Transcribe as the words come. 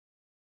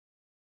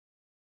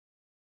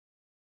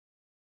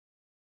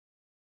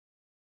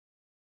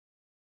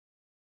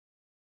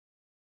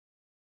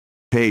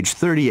Page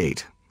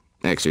 38.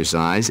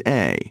 Exercise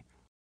A.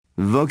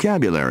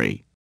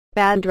 Vocabulary.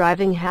 Bad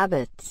driving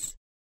habits.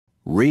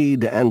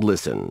 Read and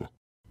listen.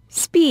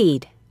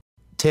 Speed.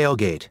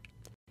 Tailgate.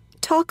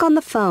 Talk on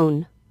the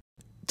phone.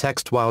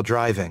 Text while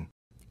driving.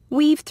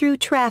 Weave through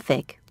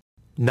traffic.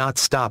 Not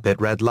stop at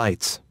red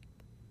lights.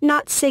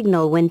 Not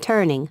signal when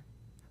turning.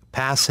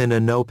 Pass in a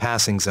no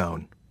passing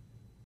zone.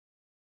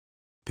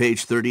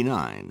 Page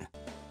 39.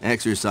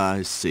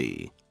 Exercise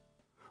C.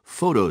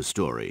 Photo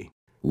story.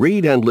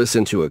 Read and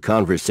listen to a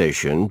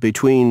conversation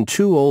between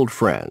two old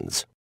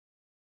friends.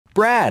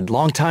 Brad,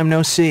 long time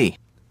no see.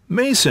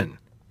 Mason,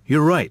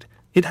 you're right.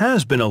 It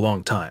has been a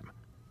long time.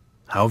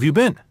 How have you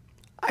been?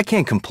 I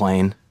can't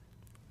complain.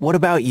 What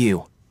about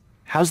you?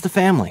 How's the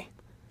family?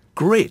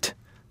 Great.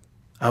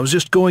 I was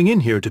just going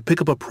in here to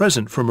pick up a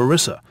present for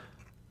Marissa.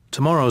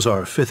 Tomorrow's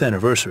our 5th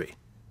anniversary.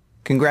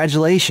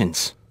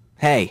 Congratulations.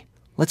 Hey,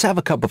 let's have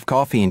a cup of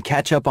coffee and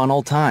catch up on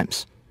old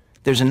times.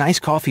 There's a nice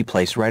coffee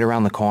place right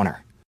around the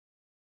corner.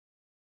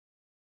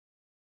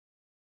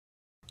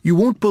 You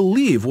won't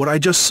believe what I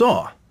just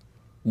saw.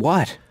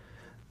 What?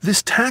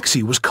 This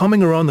taxi was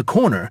coming around the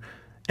corner,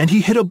 and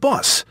he hit a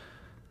bus.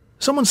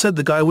 Someone said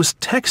the guy was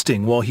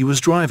texting while he was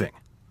driving.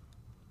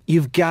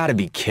 You've got to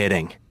be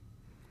kidding.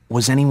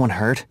 Was anyone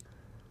hurt?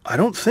 I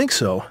don't think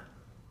so.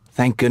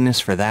 Thank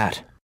goodness for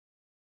that.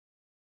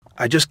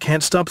 I just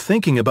can't stop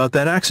thinking about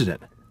that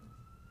accident.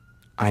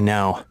 I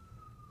know.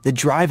 The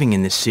driving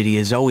in this city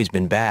has always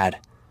been bad,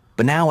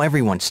 but now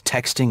everyone's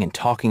texting and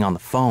talking on the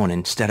phone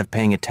instead of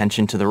paying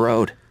attention to the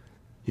road.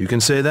 You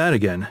can say that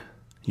again.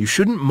 You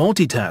shouldn't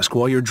multitask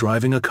while you're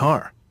driving a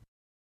car.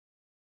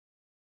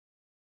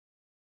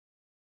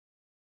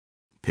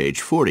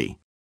 Page 40.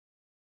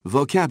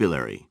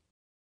 Vocabulary.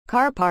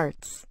 Car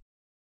parts.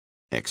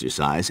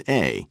 Exercise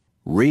A.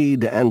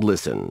 Read and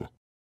listen.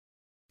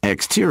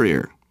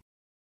 Exterior.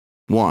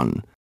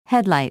 1,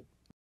 Headlight.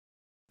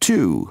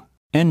 2,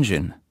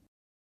 Engine.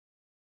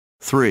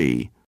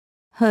 3,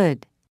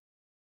 Hood.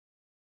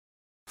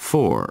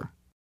 4,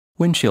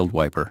 Windshield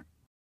wiper.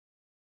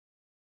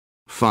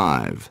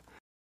 5,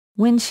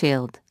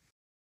 Windshield.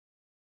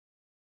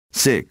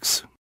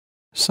 6,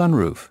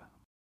 Sunroof.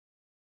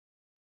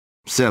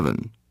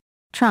 7,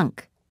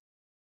 Trunk.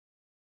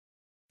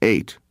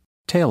 8,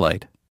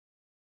 Taillight.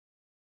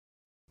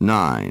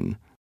 9,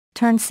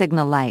 Turn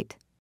signal light.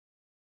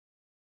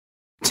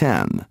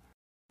 10,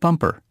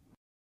 Bumper.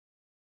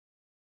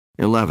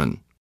 11,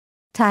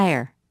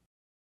 Tire.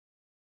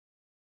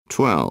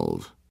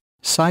 12,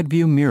 Side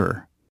view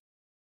mirror.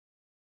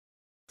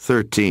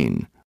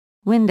 13,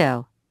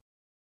 Window.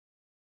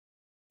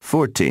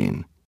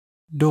 14.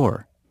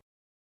 Door.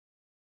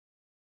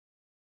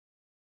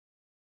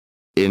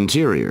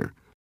 Interior.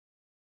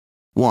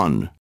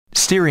 1,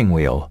 Steering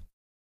wheel.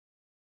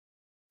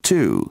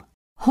 2,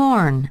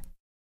 Horn.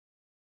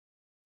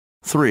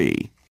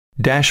 3,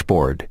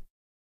 Dashboard.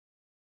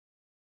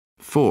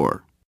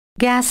 4,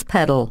 Gas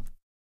pedal.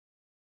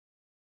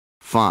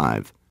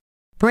 5,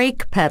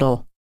 Brake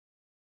pedal.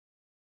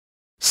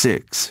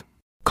 6,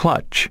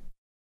 Clutch.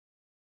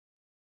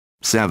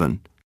 7,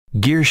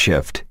 Gear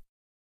shift.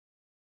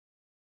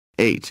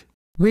 8,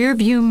 Rear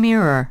view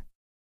mirror.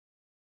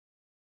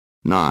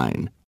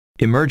 9,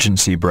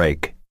 Emergency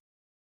brake.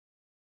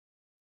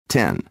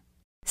 10.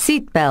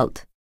 Seat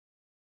belt.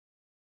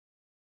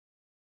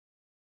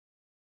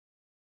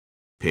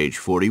 Page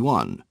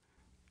 41.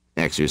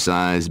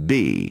 Exercise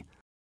B.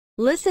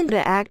 Listen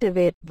to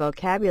activate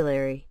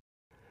vocabulary.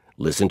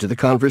 Listen to the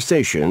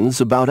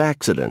conversations about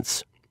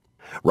accidents.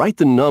 Write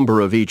the number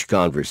of each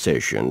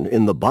conversation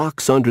in the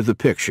box under the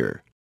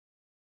picture.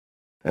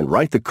 And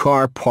write the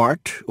car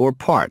part or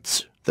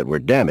parts that were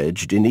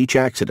damaged in each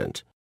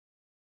accident.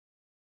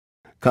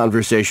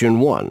 Conversation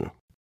 1.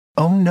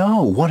 Oh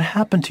no, what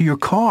happened to your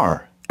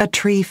car? A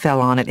tree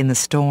fell on it in the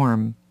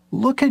storm.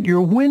 Look at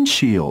your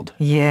windshield.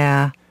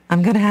 Yeah,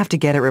 I'm gonna have to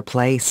get it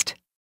replaced.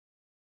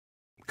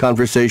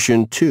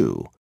 Conversation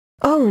 2.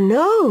 Oh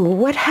no,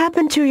 what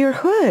happened to your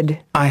hood?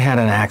 I had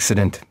an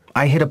accident.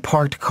 I hit a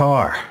parked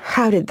car.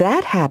 How did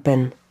that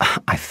happen?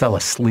 I fell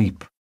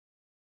asleep.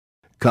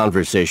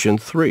 Conversation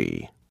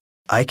 3.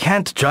 I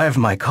can't drive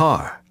my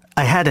car.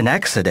 I had an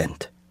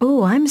accident.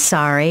 Oh, I'm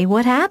sorry.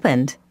 What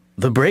happened?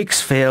 The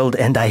brakes failed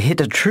and I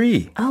hit a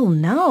tree. Oh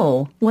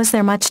no. Was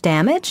there much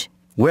damage?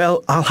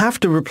 Well, I'll have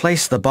to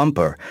replace the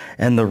bumper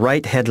and the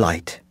right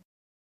headlight.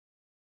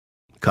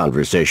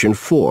 Conversation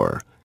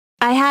 4.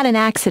 I had an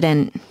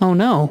accident. Oh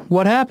no,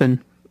 what happened?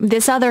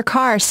 This other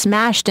car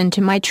smashed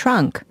into my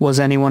trunk. Was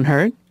anyone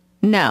hurt?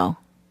 No,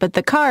 but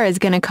the car is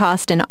going to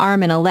cost an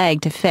arm and a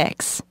leg to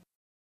fix.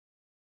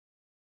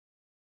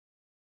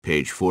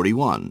 Page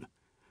 41.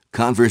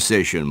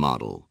 Conversation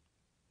model.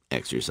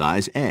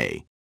 Exercise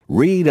A.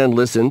 Read and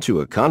listen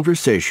to a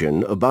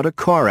conversation about a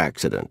car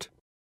accident.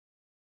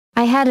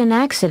 I had an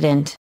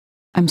accident.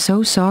 I'm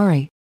so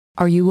sorry.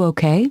 Are you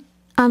okay?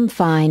 I'm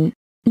fine.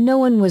 No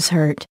one was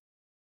hurt.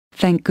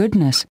 Thank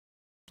goodness.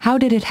 How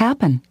did it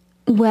happen?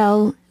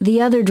 Well,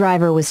 the other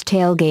driver was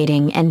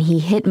tailgating and he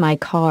hit my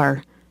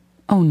car.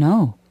 Oh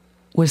no.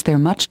 Was there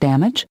much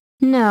damage?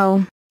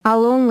 No,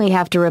 I'll only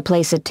have to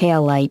replace a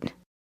taillight.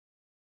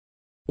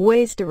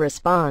 Ways to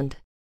respond.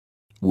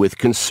 With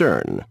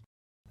concern.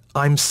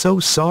 I'm so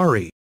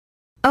sorry.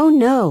 Oh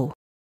no.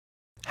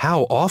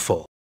 How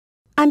awful.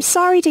 I'm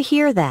sorry to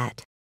hear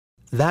that.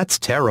 That's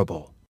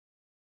terrible.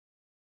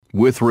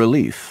 With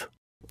relief.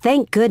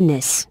 Thank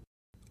goodness.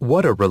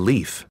 What a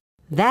relief.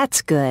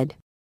 That's good.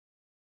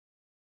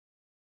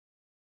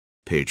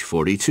 Page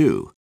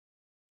 42.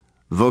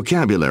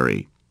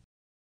 Vocabulary.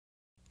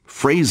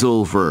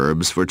 Phrasal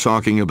verbs for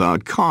talking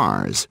about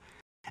cars.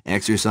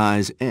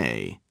 Exercise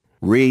A.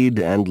 Read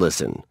and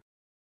listen.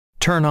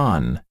 Turn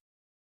on.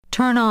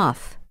 Turn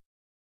off.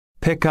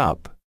 Pick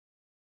up.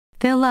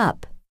 Fill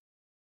up.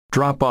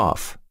 Drop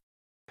off.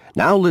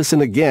 Now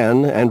listen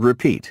again and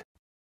repeat.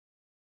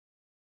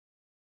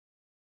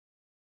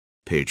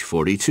 Page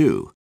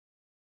 42.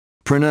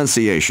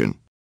 Pronunciation.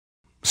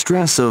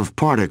 Stress of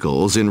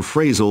particles in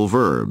phrasal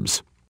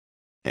verbs.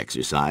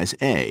 Exercise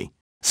A.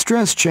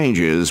 Stress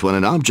changes when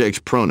an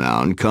object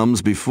pronoun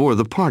comes before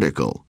the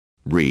particle.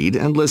 Read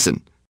and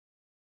listen.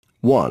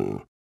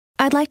 1,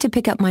 I'd like to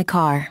pick up my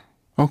car.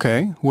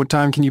 Okay, what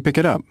time can you pick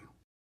it up?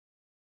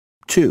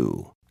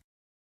 2,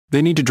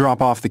 They need to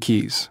drop off the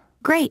keys.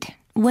 Great.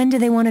 When do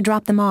they want to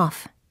drop them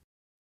off?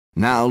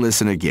 Now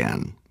listen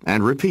again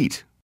and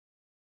repeat.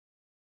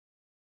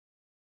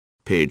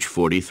 Page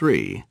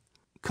 43.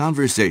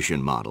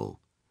 Conversation model.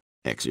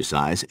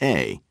 Exercise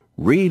A.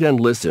 Read and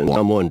listen to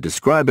someone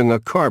describing a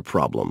car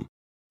problem.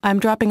 I'm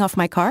dropping off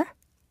my car?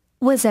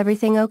 Was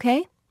everything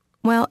okay?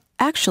 Well,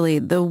 actually,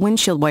 the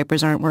windshield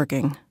wipers aren't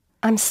working.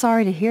 I'm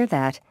sorry to hear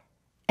that.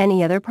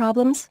 Any other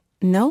problems?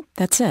 No,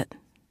 that's it.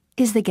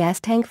 Is the gas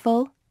tank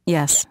full?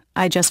 Yes,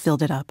 I just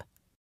filled it up.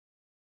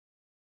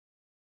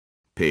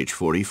 Page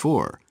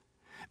 44.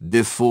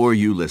 Before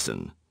you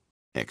listen.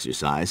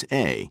 Exercise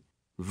A.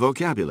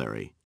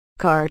 Vocabulary.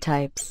 Car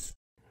types.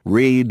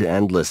 Read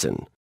and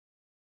listen.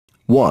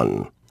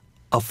 1,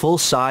 A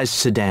full-sized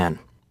sedan.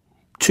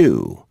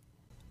 2,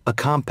 A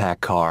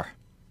compact car.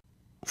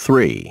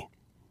 3,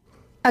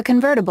 A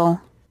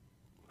convertible.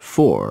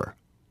 4,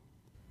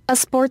 A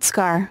sports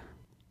car.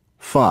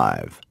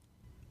 5,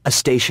 A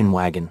station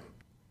wagon.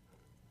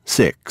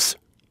 6,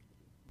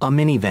 A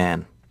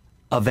minivan.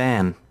 A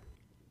van.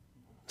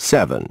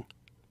 7,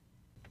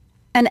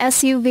 An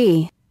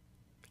SUV.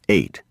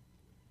 8.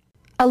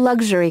 A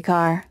luxury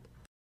car.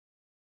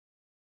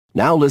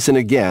 Now listen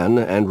again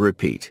and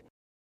repeat.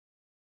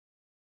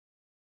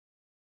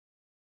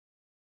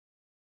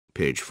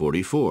 Page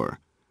 44.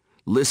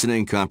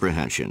 Listening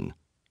comprehension.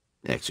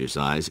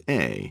 Exercise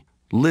A.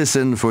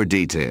 Listen for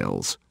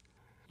details.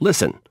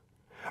 Listen.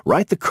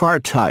 Write the car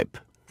type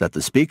that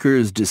the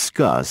speakers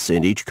discuss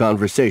in each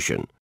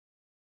conversation.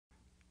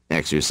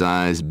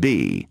 Exercise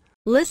B.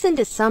 Listen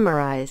to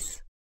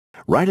summarize.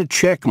 Write a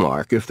check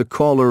mark if the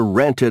caller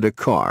rented a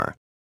car.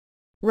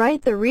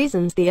 Write the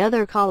reasons the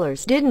other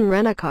callers didn't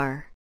rent a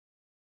car.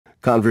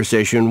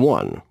 Conversation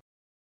 1.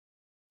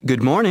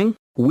 Good morning.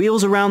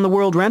 Wheels Around the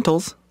World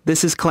Rentals.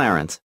 This is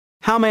Clarence.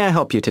 How may I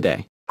help you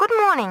today? Good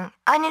morning.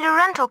 I need a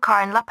rental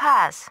car in La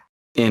Paz.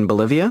 In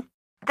Bolivia?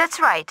 That's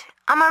right.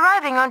 I'm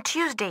arriving on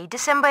Tuesday,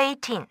 December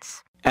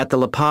 18th. At the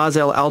La Paz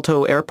El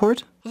Alto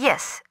Airport?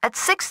 Yes, at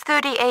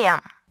 6:30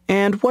 a.m.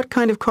 And what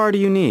kind of car do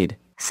you need?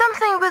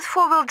 Something with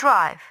four-wheel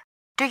drive.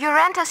 Do you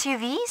rent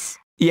SUVs?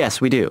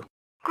 Yes, we do.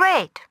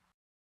 Great.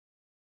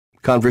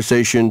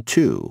 Conversation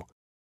 2.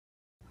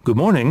 Good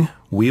morning.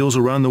 Wheels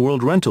Around the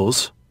World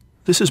Rentals.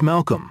 This is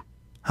Malcolm.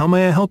 How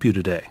may I help you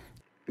today?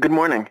 Good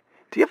morning.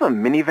 Do you have a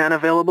minivan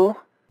available?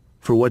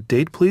 For what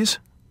date, please?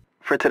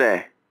 For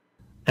today.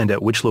 And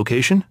at which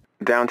location?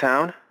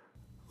 Downtown?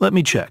 Let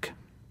me check.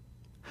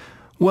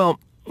 Well,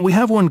 we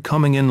have one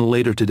coming in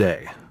later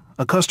today.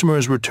 A customer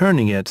is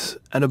returning it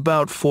at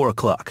about 4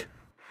 o'clock.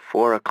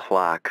 4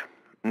 o'clock.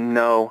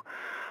 No.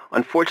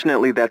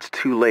 Unfortunately, that's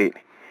too late.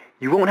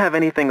 You won't have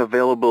anything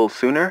available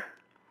sooner?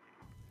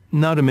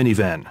 Not a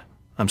minivan.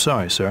 I'm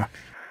sorry, sir.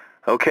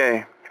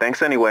 Okay.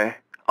 Thanks anyway.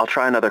 I'll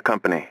try another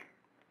company.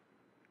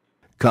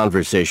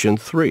 Conversation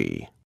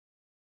 3.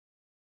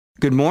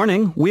 Good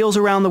morning. Wheels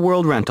Around the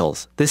World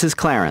Rentals. This is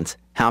Clarence.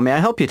 How may I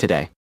help you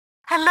today?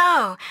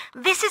 Hello.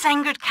 This is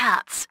Ingrid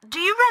Katz. Do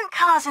you rent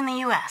cars in the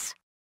U.S.?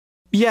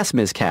 Yes,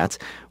 Ms. Katz.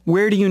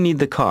 Where do you need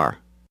the car?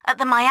 At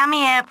the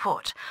Miami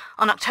airport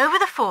on October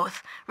the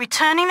 4th,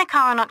 returning the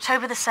car on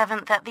October the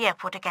 7th at the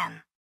airport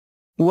again.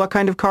 What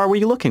kind of car were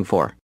you looking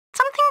for?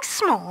 Something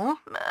small,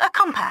 a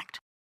compact.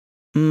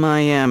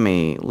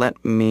 Miami.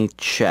 Let me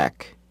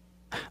check.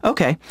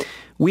 Okay.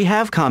 We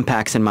have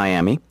compacts in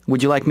Miami.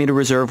 Would you like me to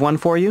reserve one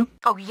for you?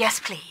 Oh, yes,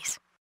 please.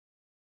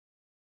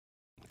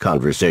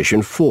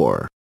 Conversation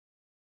 4.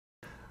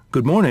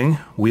 Good morning.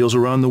 Wheels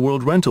Around the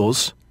World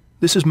Rentals.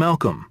 This is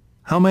Malcolm.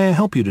 How may I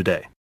help you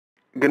today?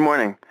 Good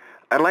morning.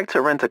 I'd like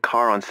to rent a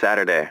car on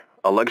Saturday.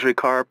 A luxury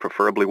car,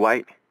 preferably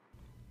white.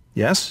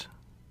 Yes?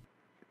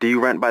 Do you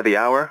rent by the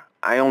hour?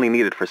 I only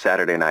need it for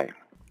Saturday night.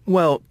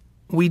 Well,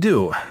 we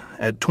do,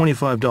 at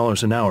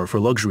 $25 an hour for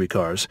luxury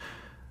cars.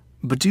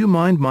 But do you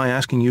mind my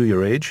asking you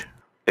your age?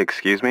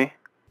 Excuse me?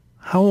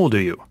 How old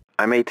are you?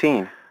 I'm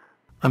 18.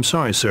 I'm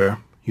sorry, sir.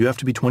 You have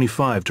to be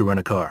 25 to rent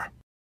a car.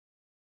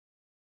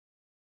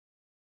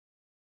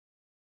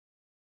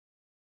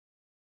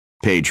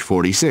 Page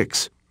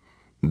 46.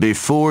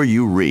 Before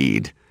you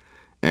read.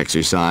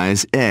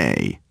 Exercise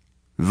A.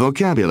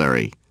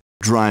 Vocabulary.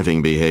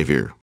 Driving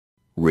behavior.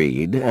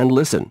 Read and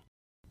listen.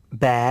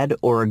 Bad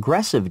or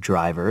aggressive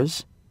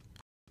drivers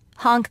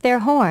honk their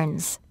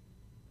horns,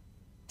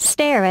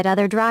 stare at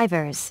other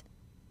drivers,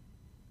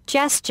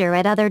 gesture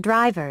at other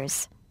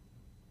drivers,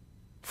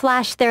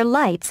 flash their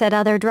lights at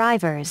other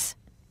drivers.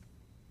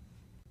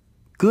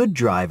 Good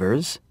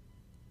drivers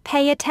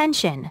Pay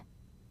attention.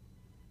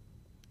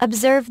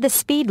 Observe the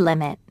speed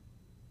limit.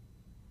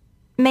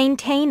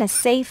 Maintain a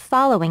safe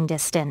following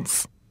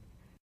distance.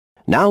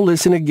 Now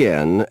listen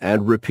again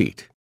and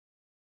repeat.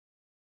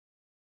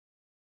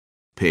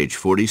 Page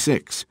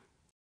 46.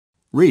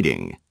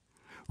 Reading.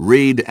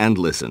 Read and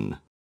listen.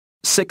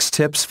 6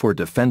 tips for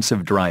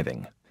defensive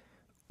driving.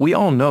 We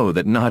all know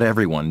that not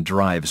everyone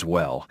drives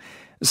well.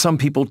 Some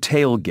people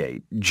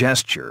tailgate,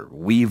 gesture,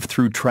 weave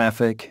through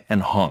traffic,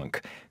 and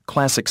honk,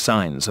 classic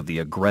signs of the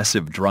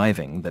aggressive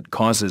driving that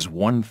causes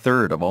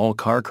 1/3 of all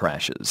car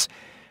crashes.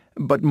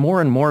 But more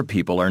and more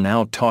people are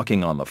now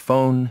talking on the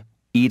phone,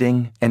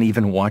 eating, and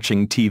even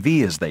watching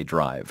TV as they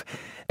drive.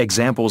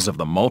 Examples of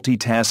the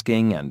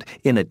multitasking and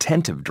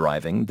inattentive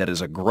driving that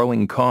is a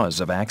growing cause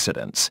of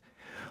accidents.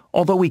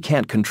 Although we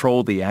can't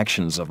control the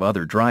actions of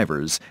other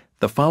drivers,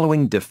 the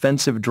following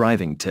defensive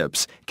driving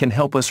tips can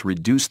help us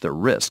reduce the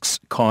risks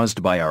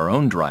caused by our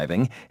own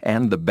driving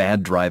and the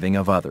bad driving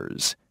of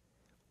others.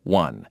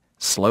 1.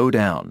 Slow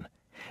down.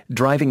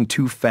 Driving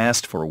too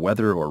fast for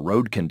weather or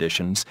road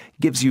conditions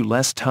gives you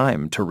less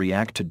time to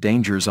react to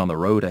dangers on the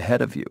road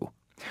ahead of you.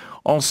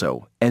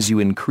 Also, as you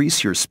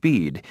increase your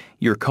speed,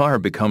 your car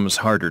becomes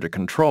harder to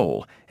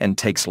control and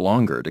takes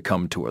longer to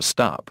come to a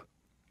stop.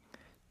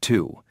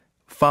 2.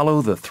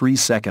 Follow the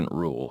 3-second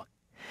rule.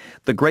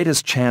 The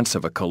greatest chance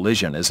of a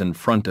collision is in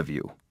front of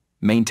you.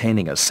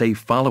 Maintaining a safe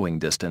following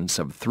distance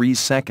of 3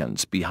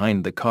 seconds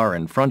behind the car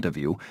in front of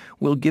you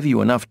will give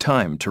you enough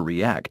time to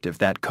react if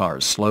that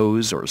car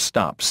slows or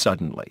stops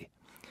suddenly.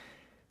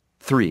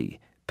 3.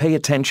 Pay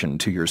attention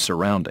to your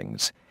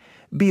surroundings.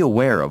 Be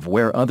aware of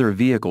where other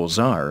vehicles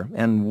are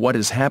and what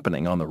is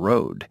happening on the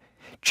road.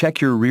 Check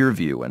your rear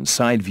view and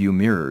side view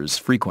mirrors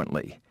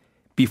frequently.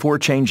 Before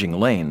changing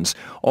lanes,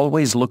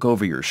 always look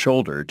over your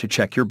shoulder to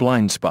check your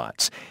blind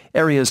spots,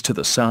 areas to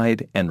the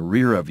side and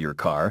rear of your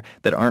car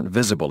that aren't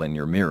visible in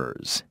your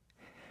mirrors.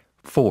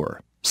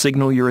 4.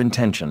 Signal your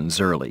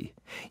intentions early.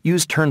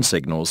 Use turn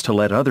signals to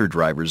let other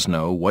drivers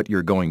know what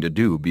you're going to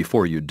do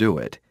before you do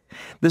it.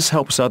 This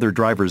helps other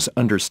drivers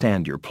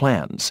understand your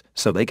plans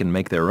so they can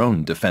make their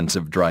own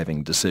defensive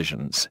driving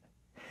decisions.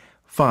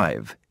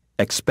 5.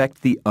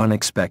 Expect the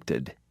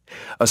unexpected.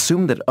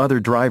 Assume that other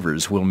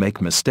drivers will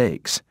make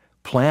mistakes.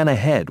 Plan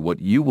ahead what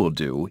you will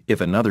do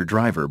if another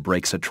driver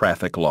breaks a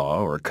traffic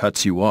law or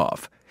cuts you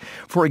off.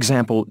 For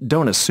example,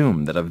 don't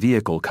assume that a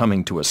vehicle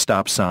coming to a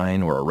stop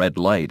sign or a red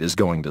light is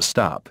going to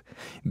stop.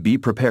 Be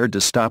prepared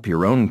to stop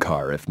your own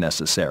car if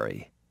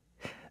necessary.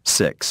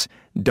 6.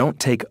 Don't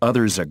take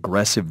others'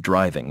 aggressive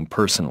driving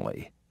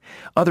personally.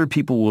 Other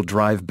people will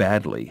drive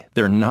badly.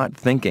 They're not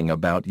thinking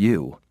about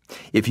you.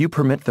 If you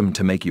permit them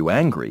to make you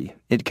angry,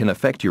 it can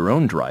affect your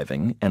own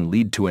driving and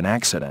lead to an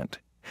accident.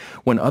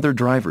 When other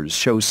drivers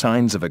show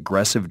signs of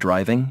aggressive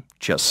driving,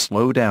 just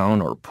slow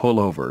down or pull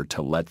over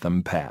to let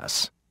them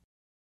pass.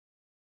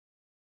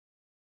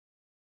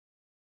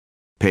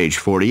 Page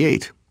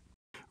 48.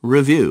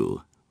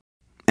 Review.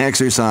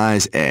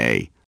 Exercise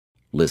A.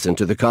 Listen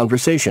to the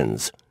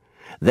conversations.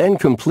 Then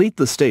complete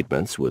the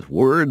statements with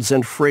words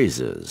and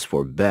phrases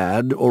for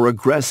bad or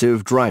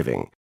aggressive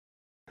driving.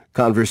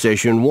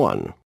 Conversation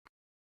 1.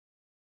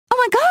 Oh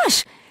my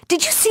gosh!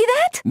 Did you see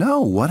that?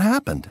 No, what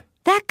happened?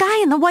 That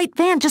guy in the white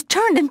van just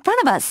turned in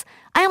front of us.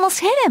 I almost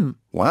hit him.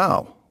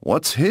 Wow,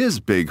 what's his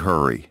big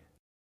hurry?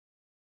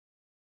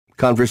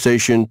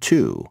 Conversation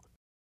 2.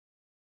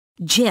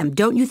 Jim,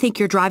 don't you think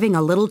you're driving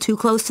a little too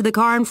close to the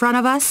car in front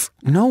of us?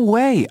 No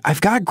way.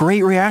 I've got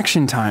great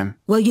reaction time.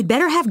 Well, you'd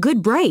better have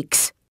good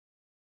brakes.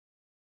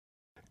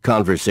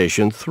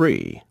 Conversation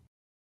 3.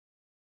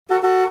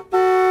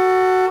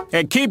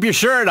 Hey, keep your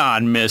shirt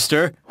on,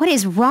 mister. What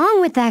is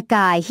wrong with that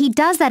guy? He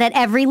does that at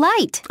every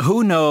light.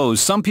 Who knows?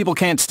 Some people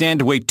can't stand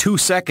to wait 2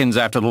 seconds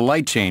after the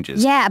light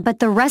changes. Yeah, but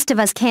the rest of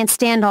us can't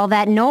stand all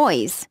that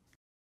noise.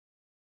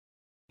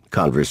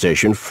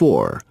 Conversation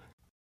 4.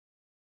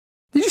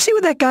 Did you see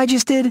what that guy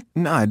just did?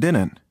 No, I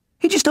didn't.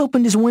 He just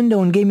opened his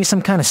window and gave me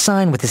some kind of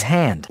sign with his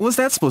hand. What's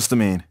that supposed to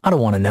mean? I don't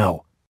want to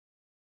know.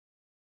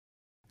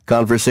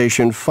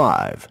 Conversation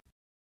 5.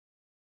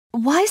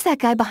 Why is that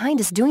guy behind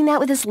us doing that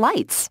with his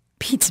lights?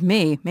 Beats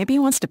me. Maybe he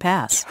wants to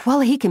pass. Well,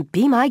 he can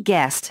be my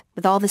guest.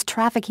 With all this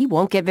traffic, he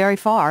won't get very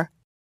far.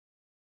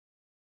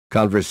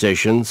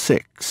 Conversation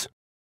 6.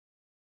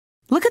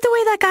 Look at the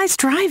way that guy's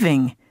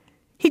driving.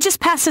 He just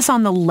passed us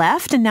on the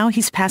left, and now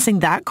he's passing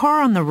that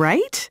car on the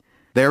right?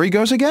 There he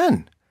goes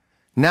again.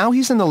 Now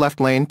he's in the left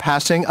lane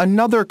passing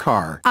another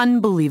car.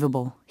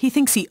 Unbelievable. He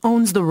thinks he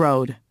owns the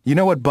road. You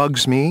know what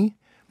bugs me?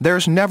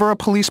 There's never a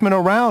policeman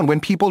around when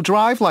people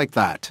drive like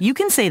that. You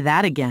can say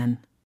that again.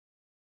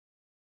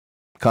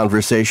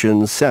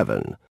 Conversation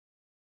 7.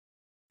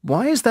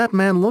 Why is that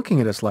man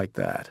looking at us like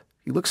that?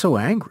 He looks so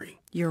angry.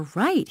 You're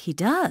right, he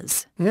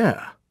does.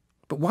 Yeah,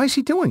 but why is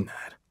he doing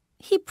that?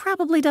 He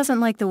probably doesn't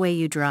like the way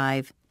you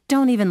drive.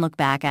 Don't even look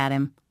back at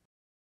him.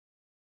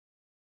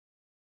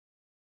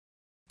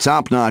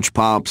 Top-notch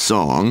pop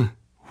song,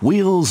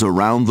 Wheels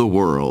Around the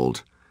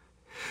World.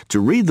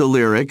 To read the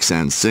lyrics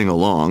and sing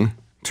along,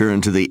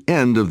 turn to the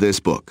end of this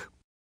book.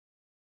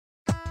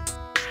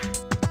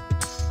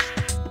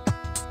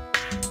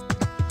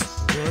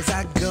 Was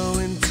I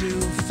going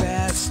too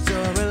fast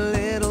or a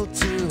little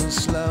too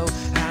slow?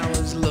 I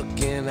was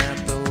looking out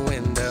the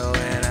window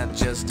and I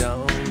just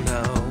don't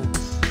know.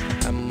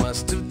 I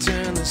must have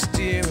turned the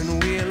steering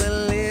wheel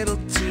a little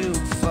too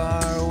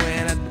far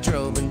when I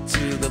drove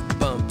into the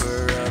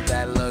bumper of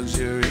that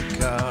luxury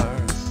car.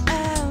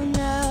 Oh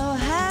no,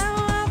 how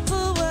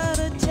awful, what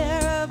a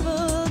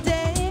terrible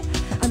day.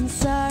 I'm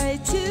sorry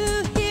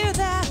to hear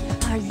that.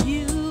 Are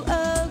you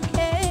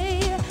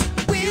okay?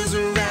 Wheels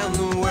around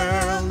the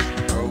world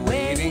are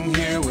waiting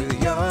here with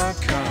your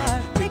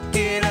car. Pick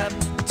it up,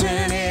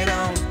 turn it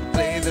on,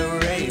 play the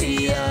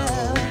radio.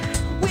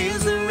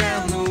 Wheels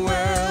around the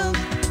world,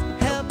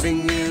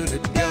 helping you to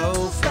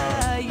go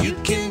far. You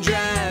can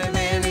drive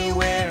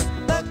anywhere,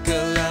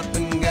 buckle up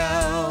and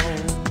go.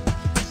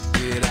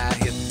 Did I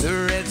hit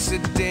the red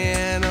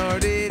sedan or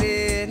did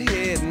it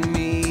hit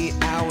me?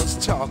 I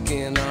was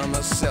talking on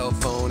my cell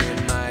phone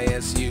in my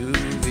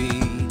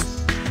SUV.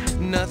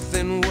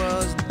 Nothing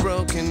was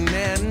broken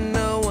and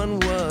no one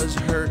was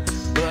hurt,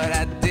 but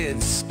I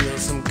did spill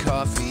some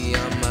coffee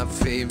on my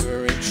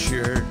favorite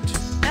shirt.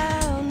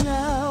 Oh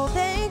no,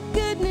 thank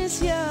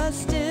goodness you're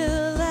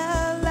still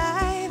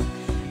alive.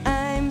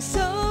 I'm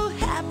so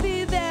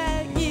happy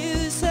that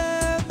you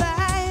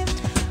survived.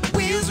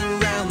 Wheels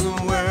around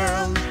the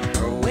world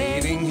are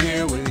waiting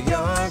here with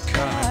your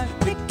car.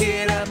 Pick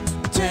it up,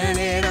 turn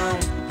it on,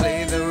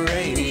 play the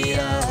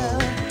radio.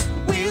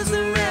 Wheels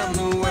around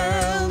the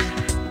world,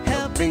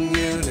 helping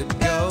you to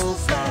go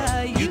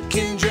far. You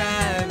can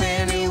drive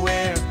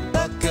anywhere,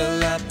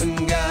 buckle up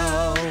and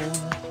go.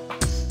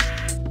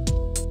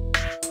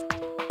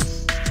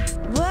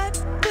 What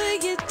were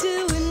you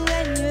doing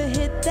when you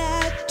hit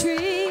that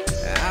tree?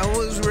 I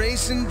was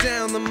racing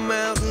down the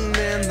mountain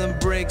and the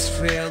brakes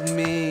failed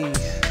me.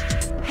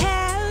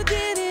 How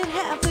did it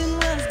happen?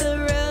 Was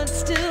the road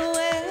still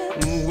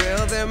wet?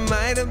 Well, there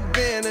might have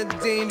been a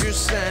danger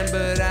sign,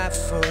 but I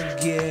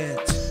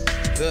forget.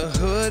 The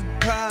hood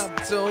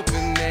popped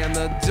open and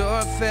the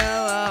door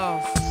fell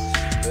off.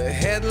 The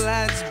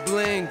headlights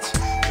blinked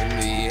and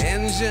the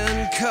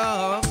engine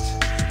coughed.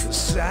 The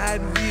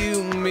side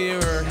view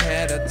mirror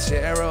had a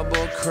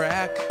terrible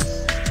crack.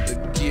 The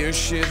gear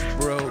shift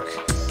broke.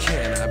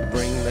 Can I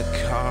bring the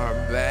car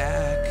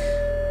back?